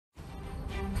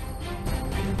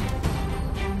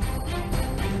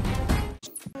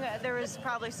there was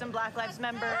probably some Black Lives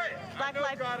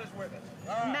Matters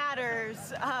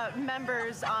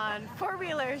members on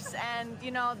four-wheelers, and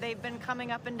you know, they've been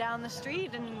coming up and down the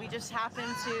street, and we just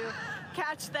happened to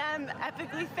catch them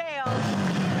epically fail.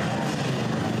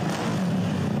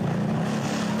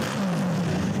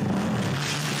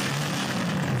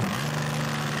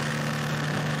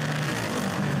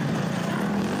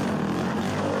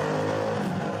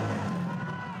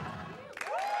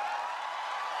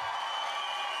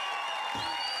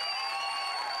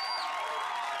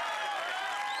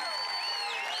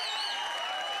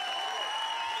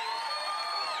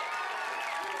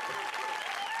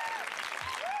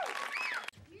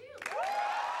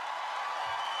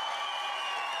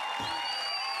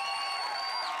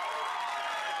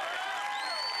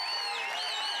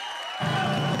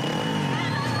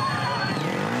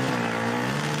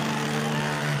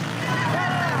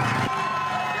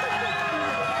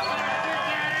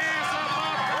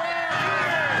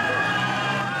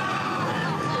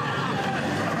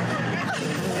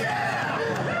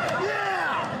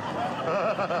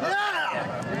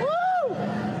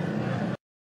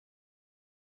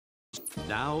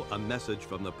 Now, a message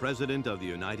from the President of the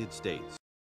United States.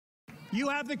 You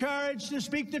have the courage to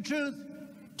speak the truth,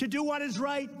 to do what is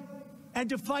right, and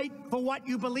to fight for what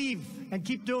you believe, and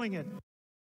keep doing it.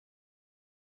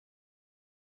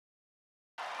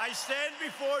 I stand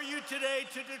before you today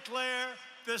to declare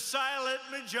the silent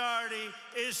majority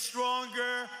is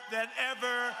stronger than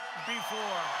ever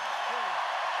before.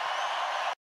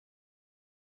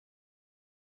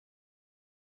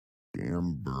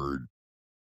 Damn bird.